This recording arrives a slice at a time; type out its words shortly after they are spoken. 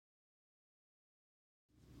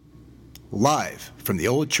Live from the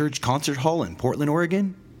Old Church Concert Hall in Portland,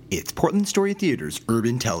 Oregon, it's Portland Story Theater's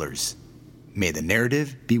Urban Tellers. May the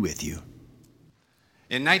narrative be with you.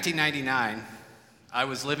 In 1999, I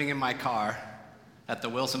was living in my car at the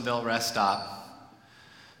Wilsonville rest stop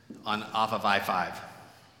off of I-5.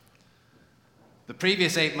 The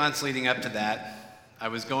previous 8 months leading up to that, I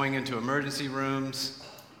was going into emergency rooms,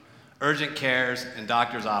 urgent cares, and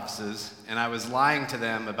doctor's offices, and I was lying to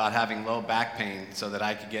them about having low back pain so that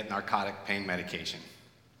I could get narcotic pain medication.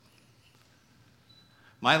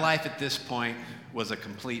 My life at this point was a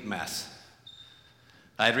complete mess.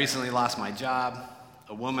 I had recently lost my job.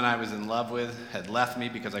 A woman I was in love with had left me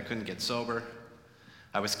because I couldn't get sober.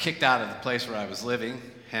 I was kicked out of the place where I was living,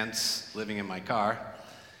 hence living in my car,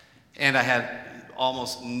 and I had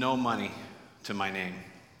almost no money to my name.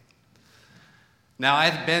 Now, I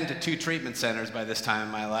had been to 2 treatment centers by this time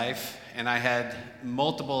in my life, and I had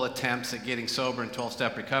multiple attempts at getting sober in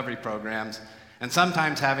 12-step recovery programs, and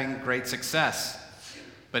sometimes having great success.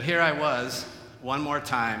 But here I was, one more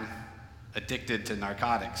time, addicted to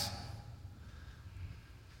narcotics.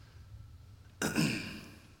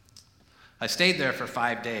 I stayed there for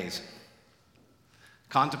 5 days,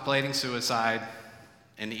 contemplating suicide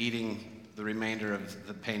and eating the remainder of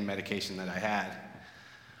the pain medication that I had.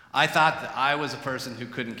 I thought that I was a person who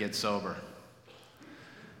couldn't get sober.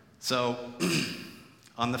 So,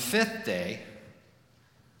 on the 5th day,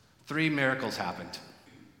 3 miracles happened.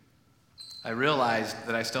 I realized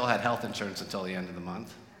that I still had health insurance until the end of the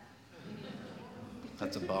month.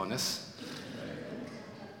 That's a bonus.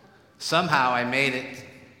 Somehow I made it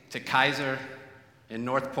to Kaiser in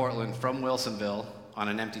North Portland from Wilsonville on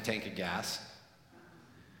an empty tank of gas.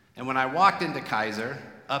 And when I walked into Kaiser,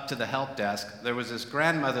 up to the help desk, there was this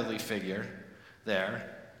grandmotherly figure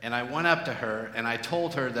there, and I went up to her and I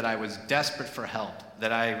told her that I was desperate for help,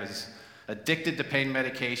 that I was addicted to pain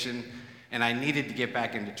medication and I needed to get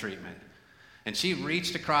back into treatment. And she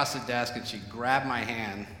reached across the desk and she grabbed my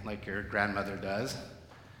hand like your grandmother does,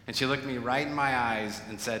 and she looked me right in my eyes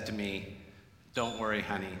and said to me, "Don't worry,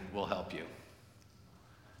 honey, we'll help you."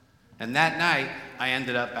 And that night, I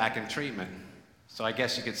ended up back in treatment. So I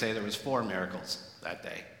guess you could say there was 4 miracles that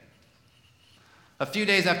day. A few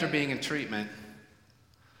days after being in treatment,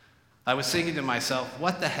 I was thinking to myself,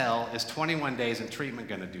 what the hell is 21 days in treatment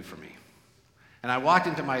going to do for me? And I walked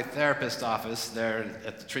into my therapist's office there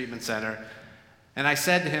at the treatment center, and I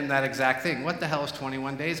said to him that exact thing. What the hell is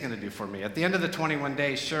 21 days going to do for me? At the end of the 21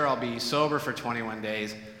 days, sure, I'll be sober for 21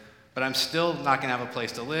 days, but I'm still not going to have a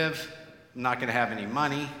place to live. I'm not going to have any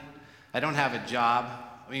money. I don't have a job.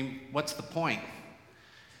 I mean, what's the point?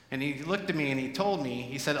 And he looked at me and he told me,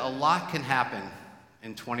 he said, a lot can happen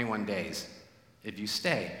in 21 days if you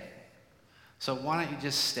stay. So why don't you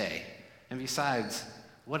just stay? And besides,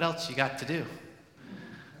 what else you got to do?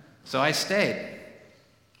 So I stayed.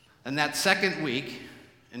 And that second week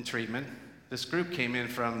in treatment, this group came in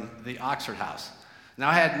from the Oxford House. Now,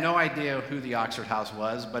 I had no idea who the Oxford House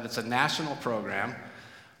was, but it's a national program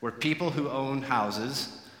where people who own houses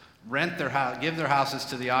rent their house, give their houses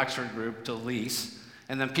to the Oxford group to lease.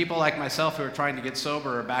 And then people like myself who are trying to get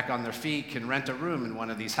sober or back on their feet can rent a room in one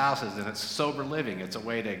of these houses, and it's sober living. It's a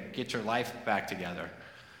way to get your life back together.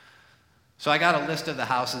 So I got a list of the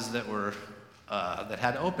houses that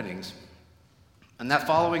had openings. And that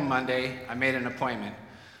following Monday, I made an appointment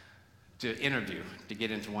to interview to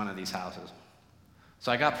get into one of these houses.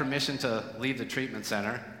 So I got permission to leave the treatment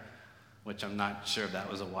center, which I'm not sure if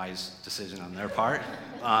that was a wise decision on their part.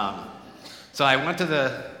 So I went to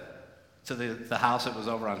the house that was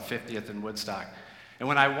over on 50th and Woodstock. And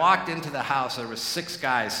when I walked into the house, there were 6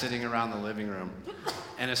 guys sitting around the living room.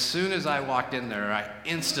 And as soon as I walked in there, I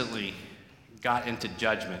instantly got into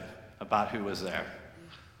judgment about who was there.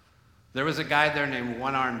 There was a guy there named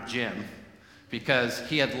One-Armed Jim because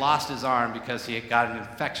he had lost his arm because he had got an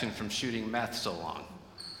infection from shooting meth so long.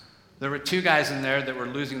 There were 2 guys in there that were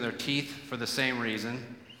losing their teeth for the same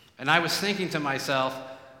reason. And I was thinking to myself,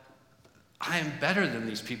 I am better than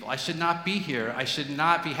these people. I should not be here. I should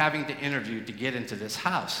not be having to interview to get into this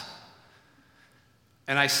house.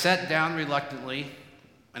 And I sat down reluctantly,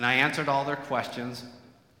 and I answered all their questions.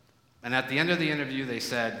 And at the end of the interview, they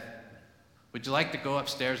said, "Would you like to go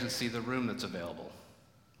upstairs and see the room that's available?"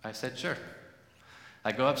 I said, "Sure."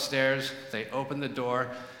 I go upstairs, they open the door,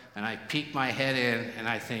 and I peek my head in, and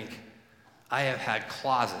I think, I have had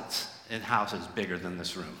closets in houses bigger than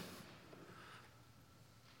this room.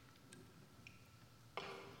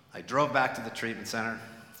 I drove back to the treatment center,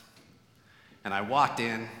 and I walked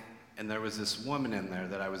in, and there was this woman in there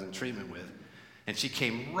that I was in treatment with, and she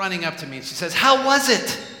came running up to me, and she says, "How was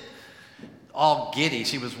it?" all giddy.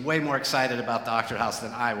 She was way more excited about Dr. House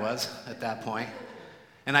than I was at that point.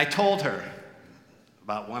 And I told her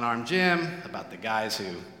about One Arm Jim, about the guys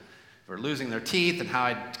who were losing their teeth, and how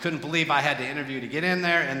I couldn't believe I had to interview to get in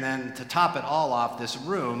there. And then to top it all off, this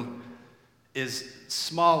room is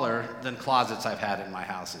smaller than closets I've had in my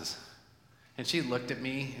houses. And she looked at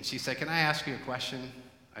me and she said, "Can I ask you a question?"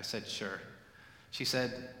 I said, "Sure." She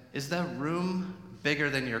said, "Is the room bigger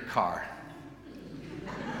than your car?"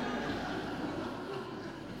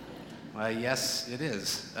 Well, yes, it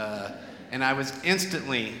is. And I was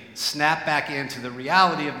instantly snapped back into the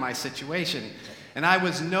reality of my situation. And I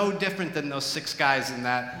was no different than those 6 guys in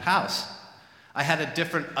that house. I had a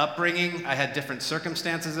different upbringing, I had different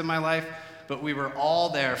circumstances in my life, but we were all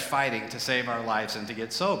there fighting to save our lives and to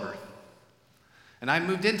get sober. And I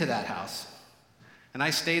moved into that house, and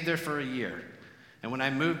I stayed there for a year. And when I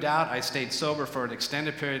moved out, I stayed sober for an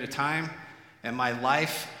extended period of time, and my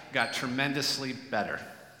life got tremendously better.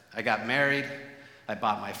 I got married, I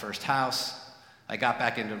bought my first house, I got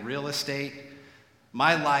back into real estate.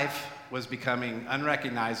 My life was becoming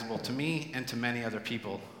unrecognizable to me and to many other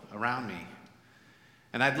people around me.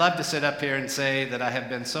 And I'd love to sit up here and say that I have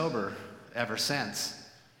been sober ever since,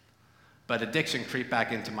 but addiction creeped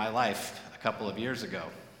back into my life a couple of years ago.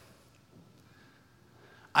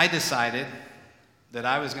 I decided that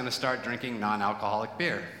I was going to start drinking non-alcoholic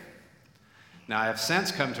beer. Now, I have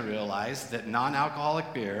since come to realize that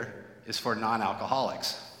non-alcoholic beer is for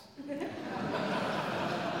non-alcoholics.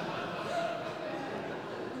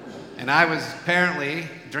 And I was apparently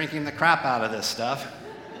drinking the crap out of this stuff.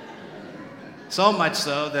 So much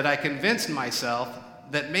so that I convinced myself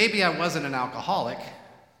that maybe I wasn't an alcoholic,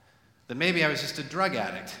 that maybe I was just a drug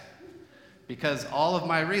addict, because all of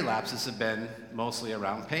my relapses have been mostly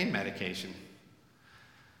around pain medication.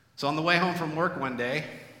 So on the way home from work one day,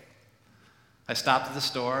 I stopped at the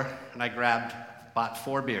store and I bought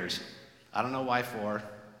 4 beers. I don't know why 4,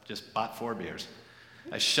 just bought 4 beers.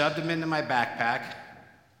 I shoved them into my backpack.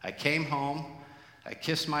 I came home, I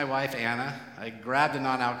kissed my wife, Anna, I grabbed a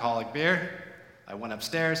non-alcoholic beer, I went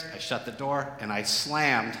upstairs, I shut the door, and I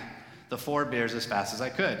slammed the 4 beers as fast as I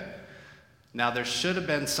could. Now, there should have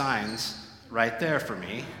been signs right there for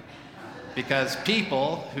me, because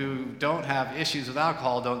people who don't have issues with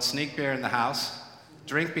alcohol don't sneak beer in the house,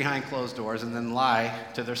 drink behind closed doors, and then lie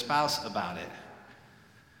to their spouse about it.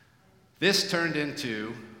 This turned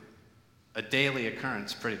into a daily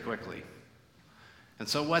occurrence pretty quickly. And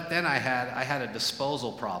so what then I had a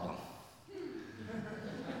disposal problem.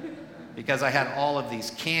 Because I had all of these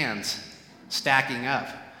cans stacking up.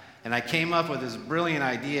 And I came up with this brilliant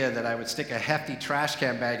idea that I would stick a hefty trash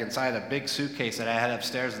can bag inside a big suitcase that I had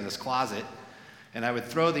upstairs in this closet, and I would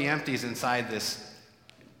throw the empties inside this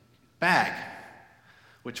bag,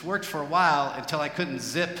 which worked for a while until I couldn't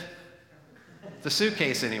zip the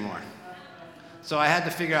suitcase anymore. So I had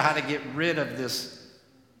to figure out how to get rid of this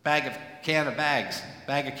bag of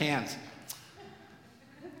cans.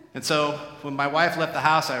 And so when my wife left the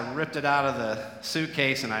house, I ripped it out of the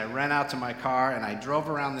suitcase and I ran out to my car and I drove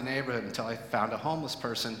around the neighborhood until I found a homeless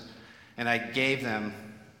person and I gave them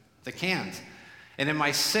the cans. And in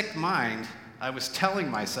my sick mind, I was telling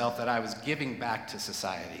myself that I was giving back to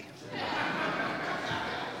society.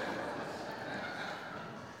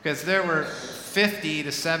 Because there were 50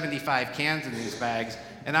 to 75 cans in these bags,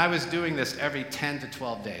 and I was doing this every 10 to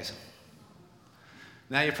 12 days.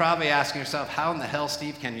 Now you're probably asking yourself, how in the hell,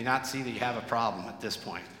 Steve, can you not see that you have a problem at this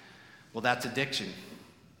point? Well, that's addiction.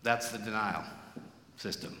 That's the denial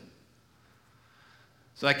system.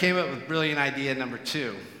 So I came up with brilliant idea number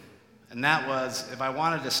 2, and that was, if I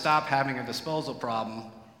wanted to stop having a disposal problem,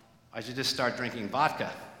 I should just start drinking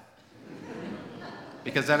vodka.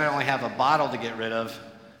 Because then I only have a bottle to get rid of,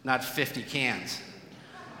 not 50 cans.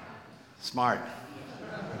 Smart.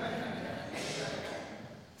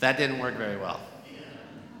 That didn't work very well.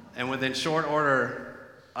 And within short order,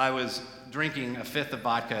 I was drinking a fifth of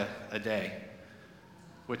vodka a day,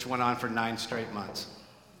 which went on for 9 straight months.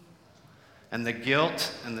 And the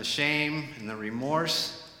guilt and the shame and the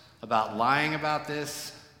remorse about lying about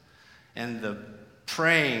this and the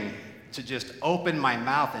praying to just open my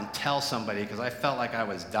mouth and tell somebody, because I felt like I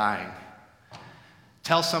was dying.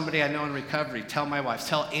 Tell somebody I know in recovery, tell my wife,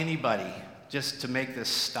 tell anybody, just to make this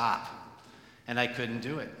stop. And I couldn't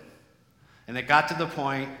do it. And it got to the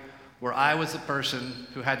point where I was the person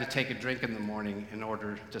who had to take a drink in the morning in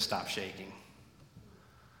order to stop shaking.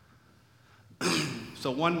 So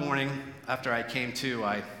one morning, after I came to,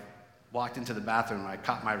 I walked into the bathroom and I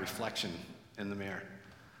caught my reflection in the mirror.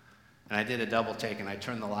 And I did a double take and I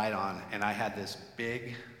turned the light on and I had this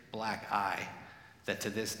big black eye that to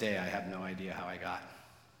this day I have no idea how I got.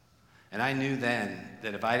 And I knew then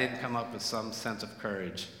that if I didn't come up with some sense of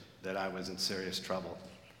courage, that I was in serious trouble.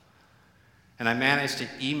 And I managed to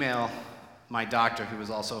email my doctor, who was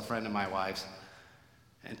also a friend of my wife's,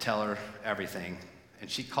 and tell her everything. And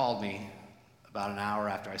she called me about an hour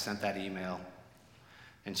after I sent that email,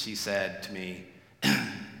 and she said to me,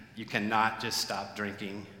 "You cannot just stop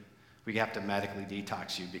drinking. We have to medically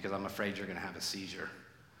detox you because I'm afraid you're going to have a seizure.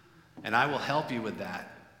 And I will help you with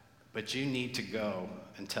that, but you need to go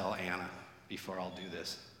and tell Anna before I'll do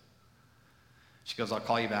this." She goes, "I'll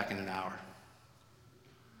call you back in an hour."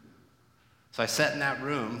 So I sat in that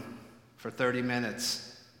room for 30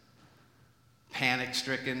 minutes,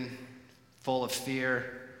 panic-stricken, full of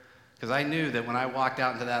fear, because I knew that when I walked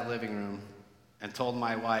out into that living room and told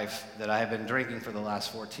my wife that I had been drinking for the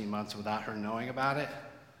last 14 months without her knowing about it,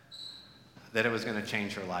 that it was going to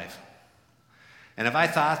change her life. And if I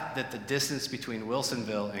thought that the distance between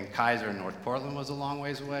Wilsonville and Kaiser and North Portland was a long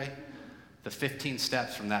ways away, the 15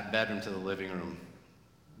 steps from that bedroom to the living room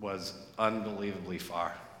was unbelievably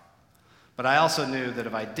far. But I also knew that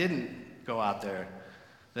if I didn't go out there,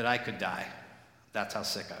 that I could die. That's how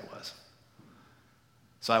sick I was.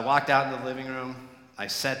 So I walked out in the living room, I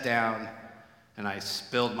sat down, and I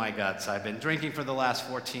spilled my guts. I've been drinking for the last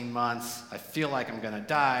 14 months. I feel like I'm going to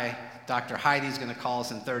die. Dr. Heidi's going to call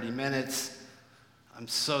us in 30 minutes. I'm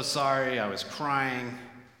so sorry. I was crying.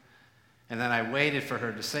 And then I waited for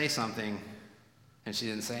her to say something, and she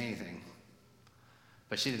didn't say anything.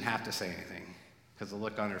 But she didn't have to say anything, because the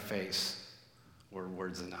look on her face were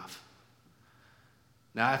words enough.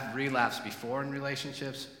 Now, I've relapsed before in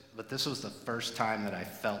relationships, but this was the first time that I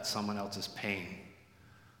felt someone else's pain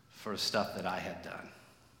for stuff that I had done.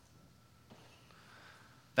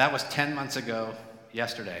 That was 10 months ago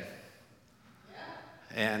yesterday.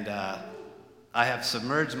 And I have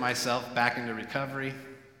submerged myself back into recovery.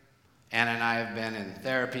 Anna and I have been in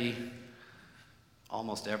therapy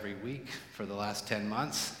almost every week for the last 10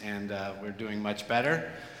 months, and we're doing much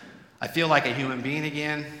better. I feel like a human being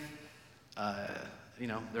again.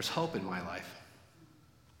 There's hope in my life.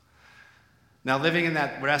 Now, living in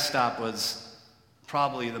that rest stop was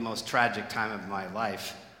probably the most tragic time of my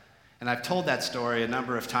life. And I've told that story a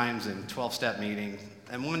number of times in 12-step meetings.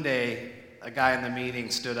 And one day, a guy in the meeting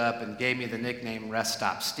stood up and gave me the nickname Rest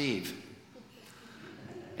Stop Steve.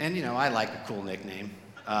 And, I like a cool nickname.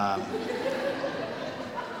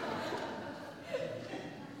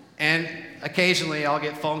 And occasionally I'll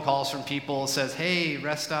get phone calls from people who says, "Hey,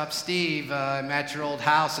 Rest Stop Steve, I'm at your old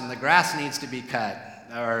house and the grass needs to be cut."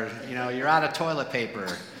 Or, "You're out of toilet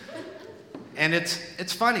paper." And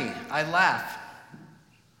it's funny, I laugh.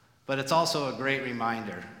 But it's also a great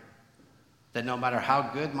reminder that no matter how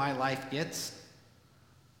good my life gets,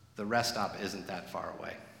 the rest stop isn't that far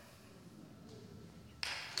away.